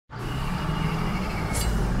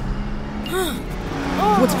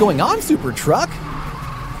What's going on, SuperTruck?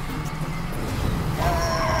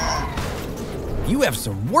 You have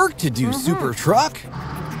some work to do, SuperTruck.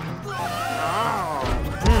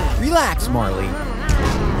 Relax, Marley.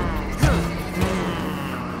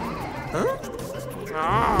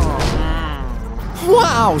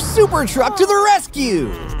 Wow, SuperTruck to the rescue!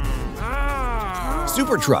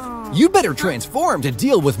 SuperTruck, you better transform to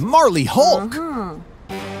deal with Marley Hulk.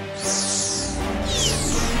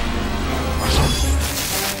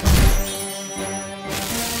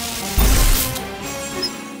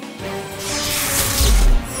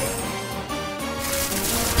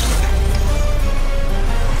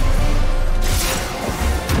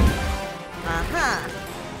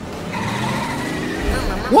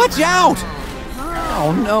 Watch out!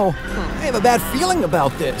 Oh no, I have a bad feeling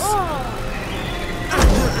about this.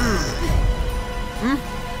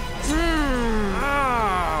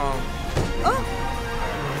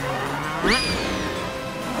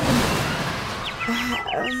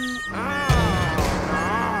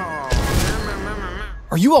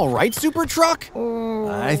 Are you all right, SuperTruck?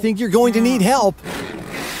 I think you're going to need help.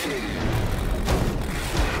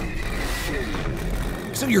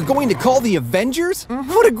 So you're going to call the Avengers?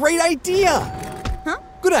 What a great idea!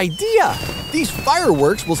 Good idea! These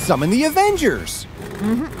fireworks will summon the Avengers!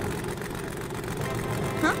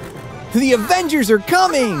 The Avengers are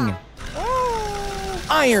coming!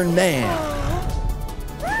 Iron Man!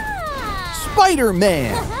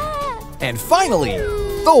 Spider-Man! And finally,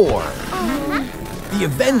 Thor! The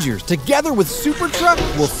Avengers, together with SuperTruck,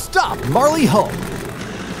 will stop Marley Hulk!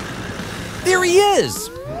 There he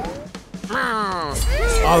is!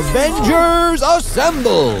 Avengers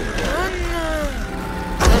assemble!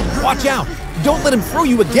 Watch out! Don't let him throw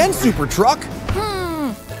you again, SuperTruck!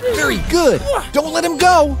 Very good! Don't let him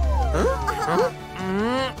go!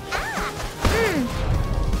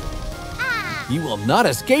 You will not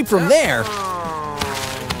escape from there!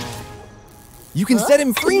 You can set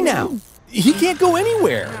him free now! He can't go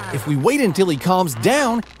anywhere! If we wait until he calms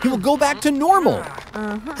down, he will go back to normal!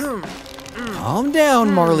 Calm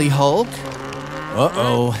down, Marley Hulk.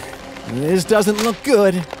 Uh-oh. This doesn't look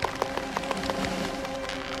good.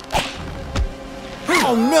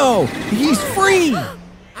 Oh no! He's free!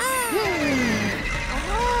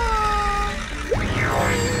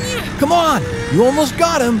 Come on! You almost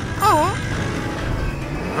got him!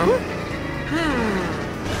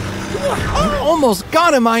 You almost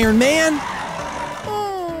got him, Iron Man!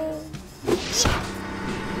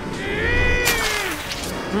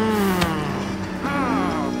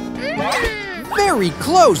 Very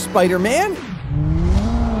close, Spider-Man!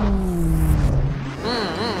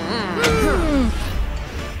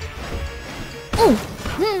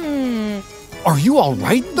 Are you all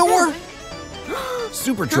right, Thor?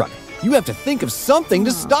 SuperTruck, you have to think of something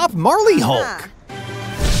to stop Marley Hulk!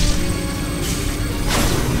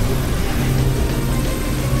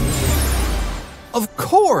 Of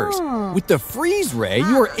course! With the freeze ray,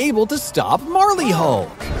 you are able to stop Marley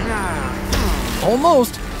Hulk!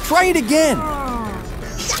 Almost! Try it again!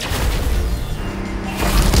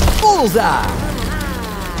 Bullseye!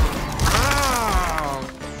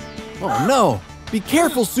 Oh no! Be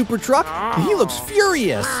careful, SuperTruck! He looks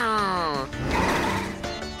furious!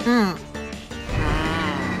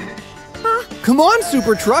 Come on,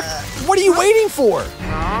 SuperTruck! What are you waiting for?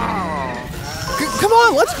 Come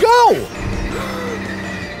on, let's go!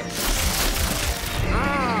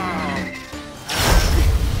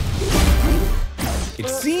 It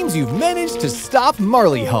seems you've managed to stop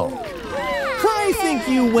Marley Hulk. I think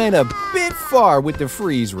you went a bit far with the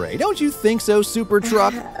freeze ray. Don't you think so,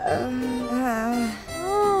 SuperTruck?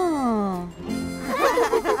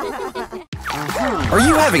 Are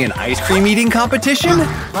you having an ice cream eating competition?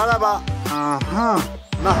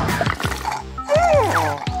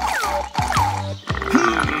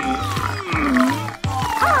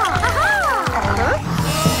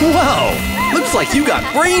 Whoa! Looks like you got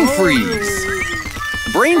brain freeze!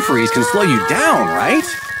 Brain freeze can slow you down, right?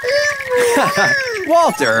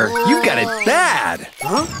 Walter, you got it bad!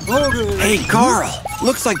 Hey, Carl,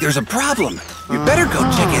 looks like there's a problem. You better go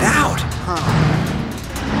check it out.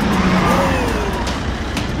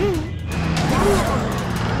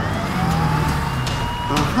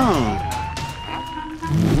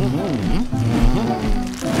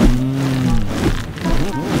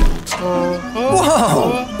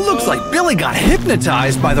 Whoa! Looks like Billy got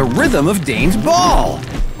hypnotized by the rhythm of Dane's ball.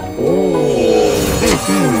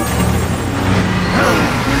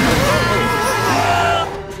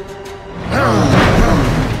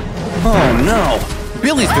 Oh no!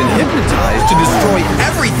 Billy's been hypnotized to destroy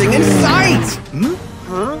everything in sight!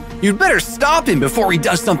 You'd better stop him before he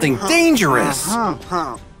does something dangerous.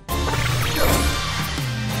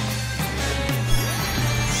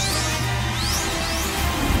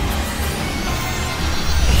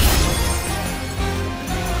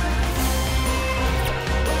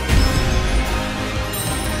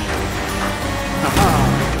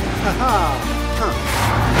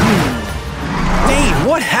 Dane,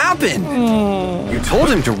 what happened? You told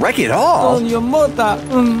him to wreck it all.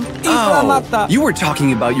 Oh, you were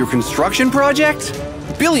talking about your construction project?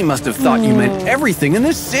 Billy must have thought you meant everything in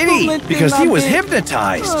the city because he was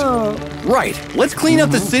hypnotized. Right, let's clean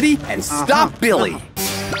up the city and stop Billy.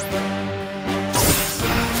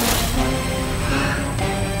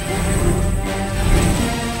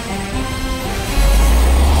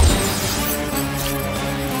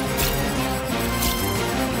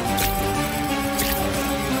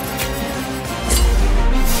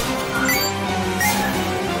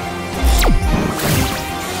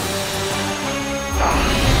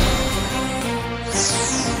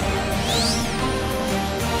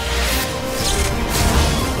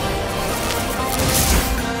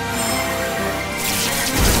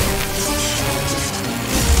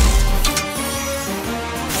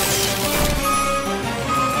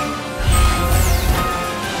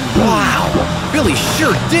 Billy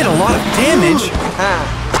sure did a lot of damage.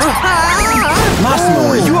 Massimo,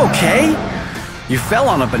 are you okay? You fell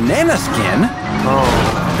on a banana skin.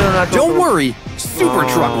 Don't worry,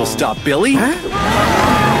 SuperTruck will stop Billy.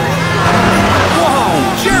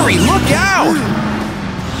 Whoa, Jerry, look out!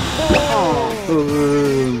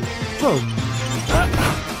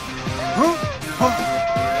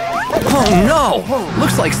 Oh no,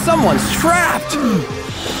 looks like someone's trapped.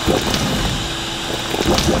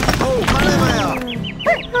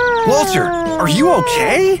 Walter, are you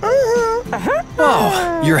okay?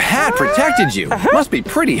 Oh, your hat protected you. Must be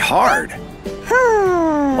pretty hard.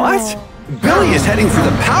 What? Billy is heading for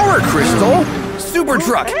the power crystal?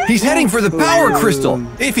 SuperTruck, he's heading for the power crystal.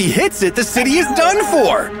 If he hits it, the city is done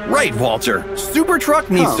for. Right, Walter. SuperTruck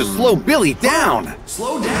needs to slow Billy down.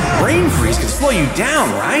 Slow down. Brain freeze can slow you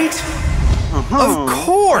down, right? Of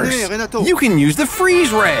course. You can use the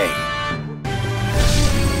freeze ray.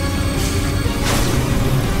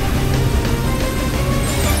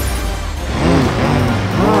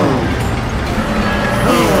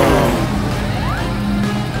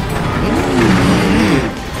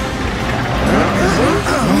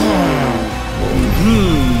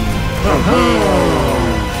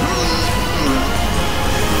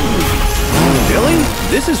 Billy,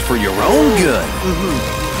 this is for your own good.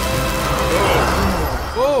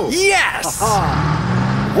 Yes!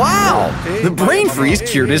 Wow! The brain freeze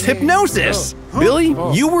cured his hypnosis. Billy,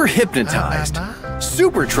 you were hypnotized.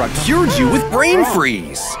 SuperTruck cured you with brain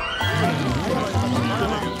freeze.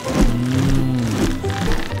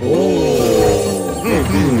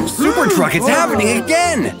 SuperTruck, it's happening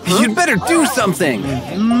again! You'd better do something!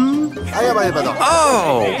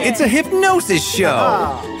 Oh, it's a hypnosis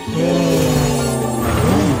show!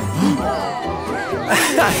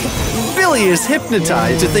 Billy is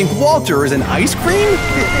hypnotized to think Walter is an ice cream?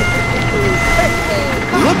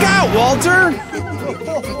 Look out, Walter!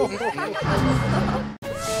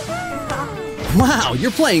 Wow,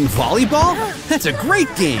 you're playing volleyball? That's a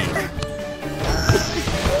great game!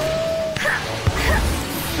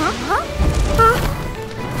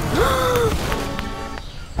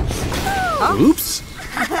 Oops!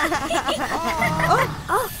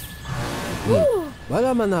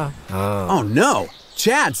 Oh no!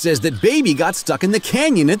 Chad says that Baby got stuck in the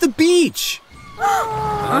canyon at the beach!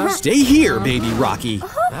 Stay here, Baby Rocky!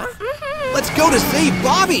 Let's go to save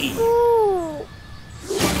Bobby!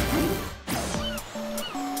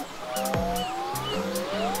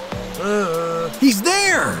 He's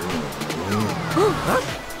there!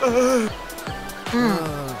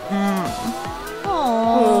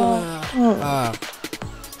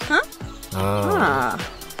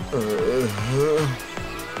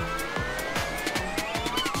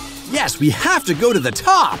 Yes, we have to go to the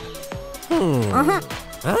top!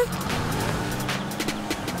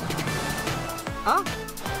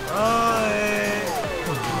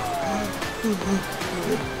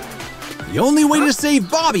 The only way to save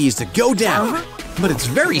Bobby is to go down, but it's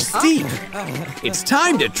very steep. It's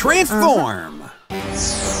time to transform!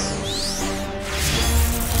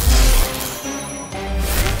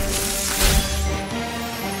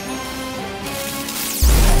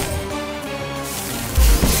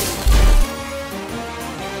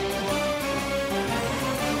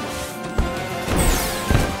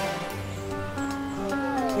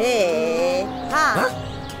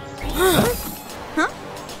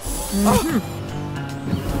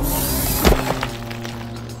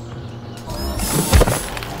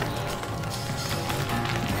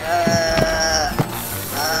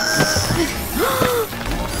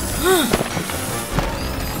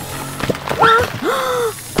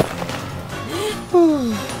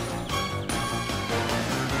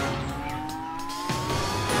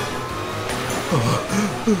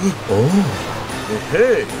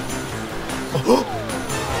 Hey.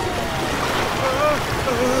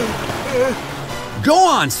 Go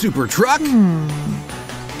on, SuperTruck!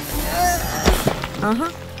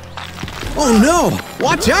 Oh no!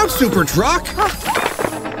 Watch out, SuperTruck!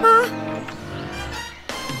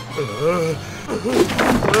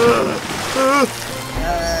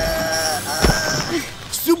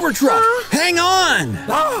 SuperTruck, hang on!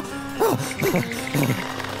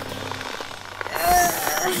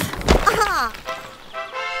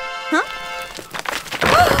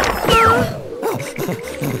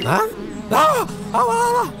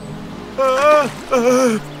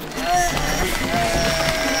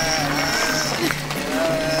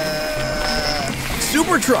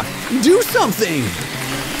 SuperTruck, do something!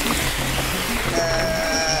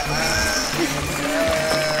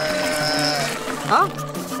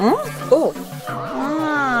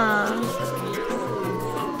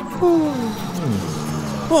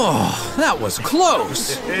 Oh, that was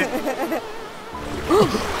close!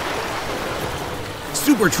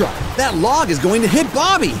 SuperTruck, that log is going to hit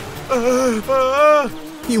Bobby!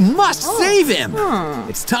 You must save him!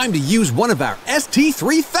 It's time to use one of our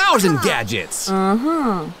ST3000 gadgets!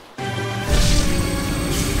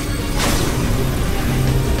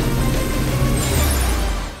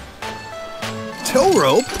 Tow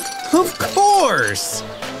rope? Of course!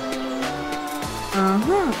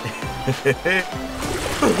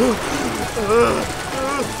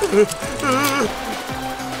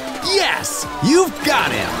 Yes! You've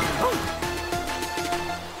got him!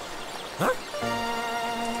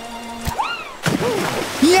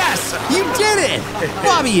 Yes! You did it!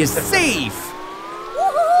 Bobby is safe!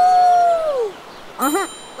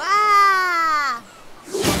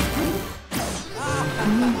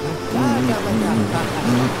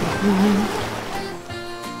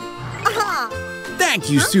 Thank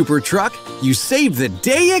you, SuperTruck. You saved the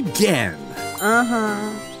day again.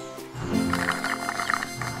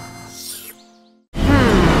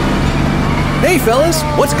 Hey, fellas,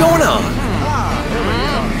 what's going on?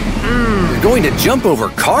 You're going to jump over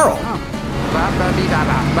Carl?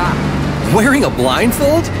 Wearing a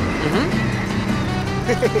blindfold?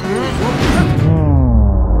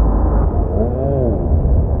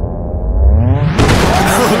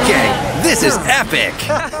 Okay, this is epic!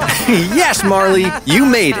 Yes, Marley, you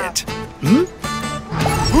made it.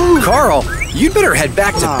 Carl, you'd better head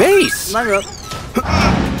back to base.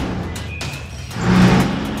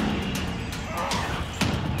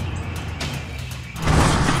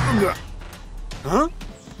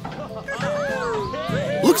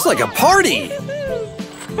 Looks like a party.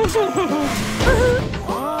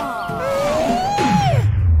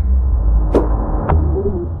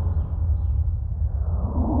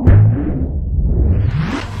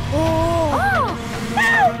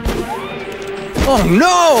 Oh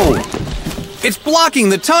no! It's blocking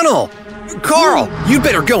the tunnel! Carl, you'd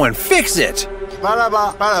better go and fix it!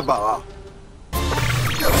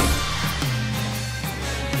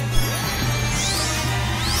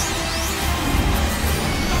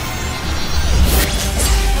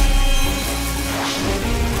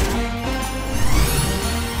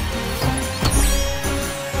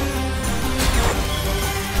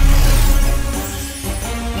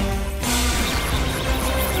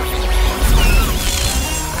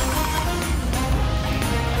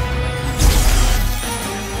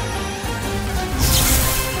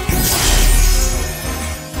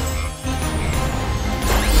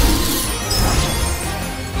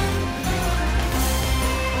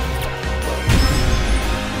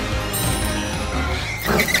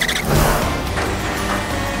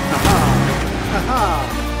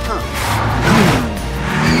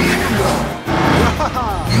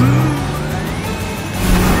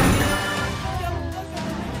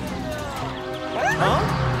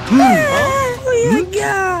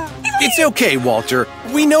 It's okay, Walter.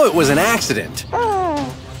 We know it was an accident.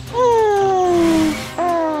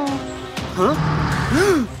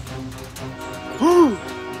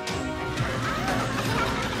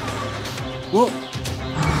 Whoa.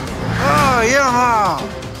 Oh, yeah.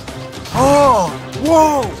 Oh,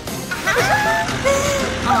 whoa.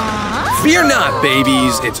 Fear not,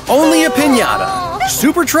 babies. It's only a piñata.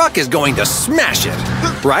 SuperTruck is going to smash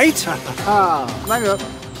it, right?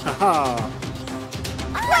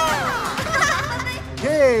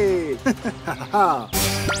 Hey.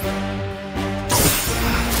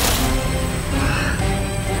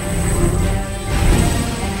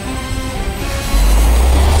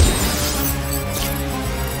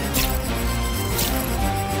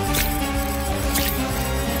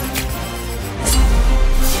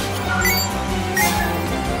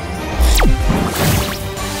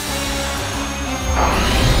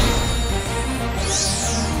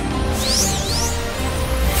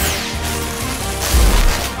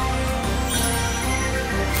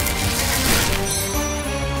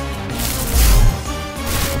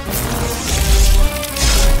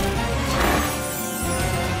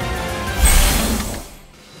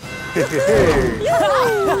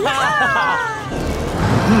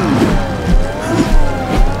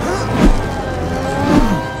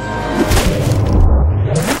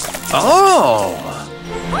 Oh!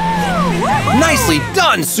 Nicely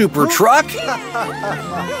done, SuperTruck!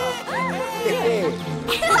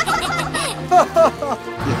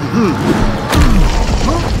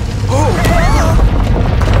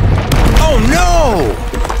 Oh no!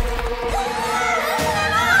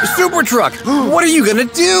 SuperTruck, what are you gonna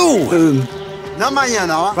do?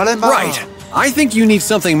 Right. I think you need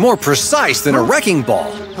something more precise than a wrecking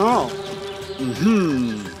ball.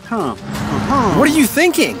 What are you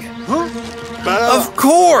thinking? Of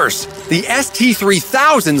course! The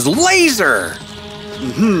ST-3000's laser!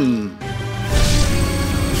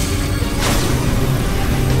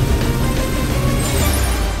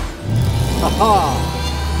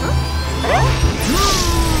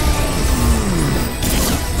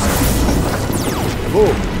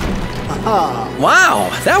 Wow,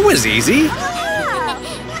 that was easy!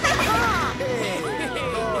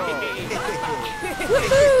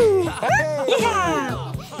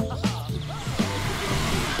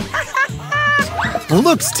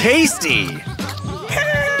 Looks tasty!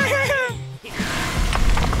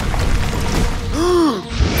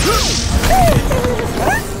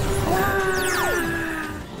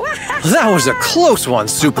 That was a close one,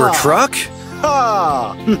 SuperTruck!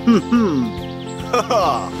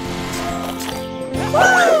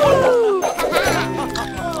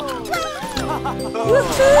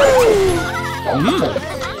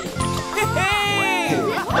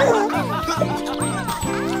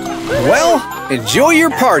 Well, enjoy your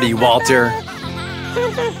party, Walter.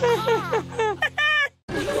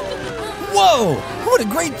 Whoa! What a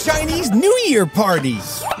great Chinese New Year party!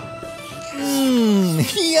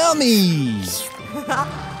 Yummy!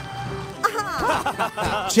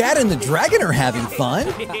 Chad and the dragon are having fun.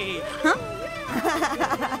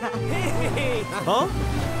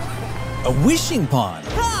 A wishing pond.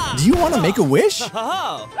 Do you want to make a wish?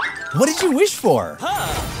 What did you wish for?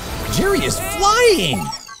 Jerry is flying!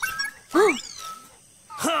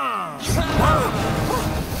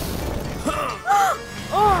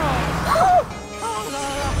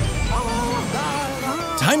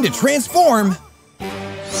 Time to transform!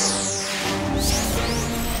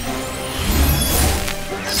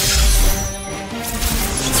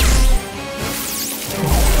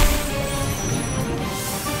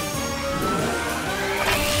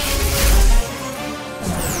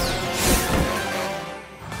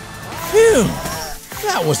 Phew!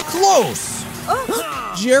 That was close!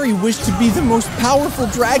 Jerry wished to be the most powerful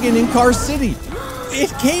dragon in Car City.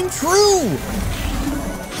 It came true!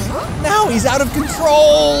 Now he's out of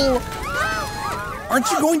control!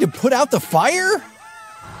 Aren't you going to put out the fire?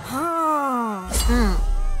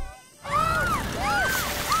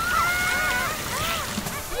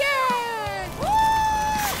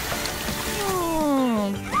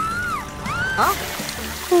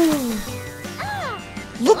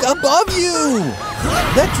 Look above you!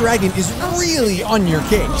 That dragon is really on your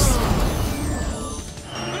case.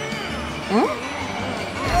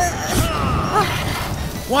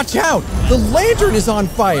 Watch out! The lantern is on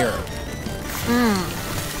fire!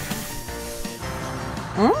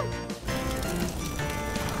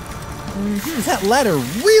 That ladder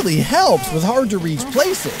really helps with hard-to-reach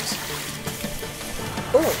places.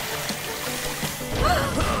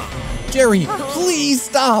 Jerry, please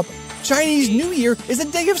stop! Chinese New Year is a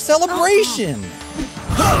day of celebration!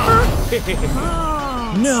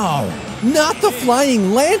 No, not the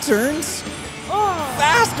flying lanterns!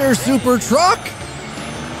 Faster, SuperTruck!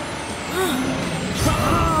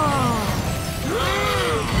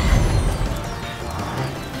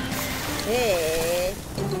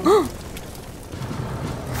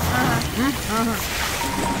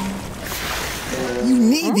 You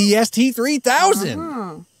need the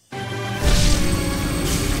ST-3000!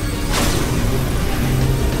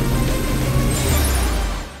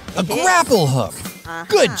 A grapple hook!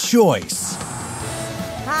 Good choice!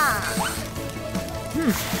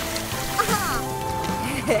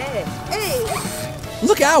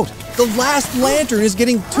 Look out! The last lantern is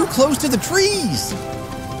getting too close to the trees!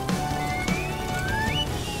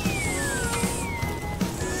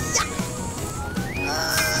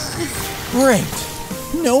 Great!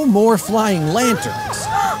 No more flying lanterns!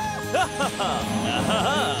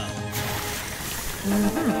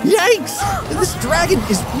 Yikes! This dragon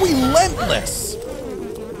is relentless!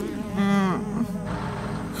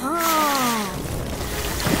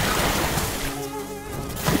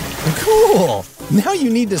 Cool! Now you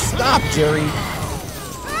need to stop, Jerry!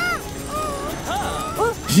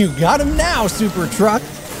 You got him now, SuperTruck!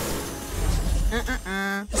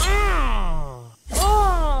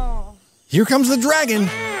 Here comes the dragon.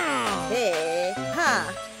 Hey, huh.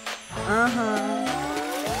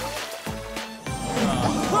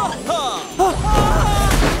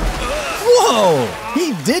 Whoa!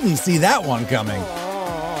 He didn't see that one coming.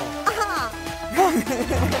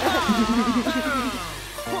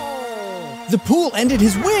 The pool ended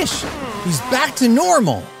his wish. He's back to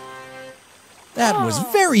normal. That was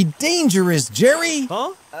very dangerous, Jerry.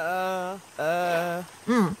 Huh?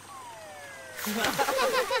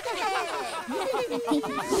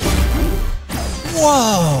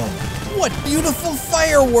 Whoa! What beautiful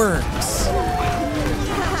fireworks!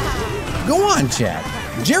 Go on, Chad.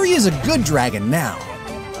 Jerry is a good dragon now.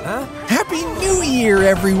 Huh? Happy New Year,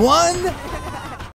 everyone!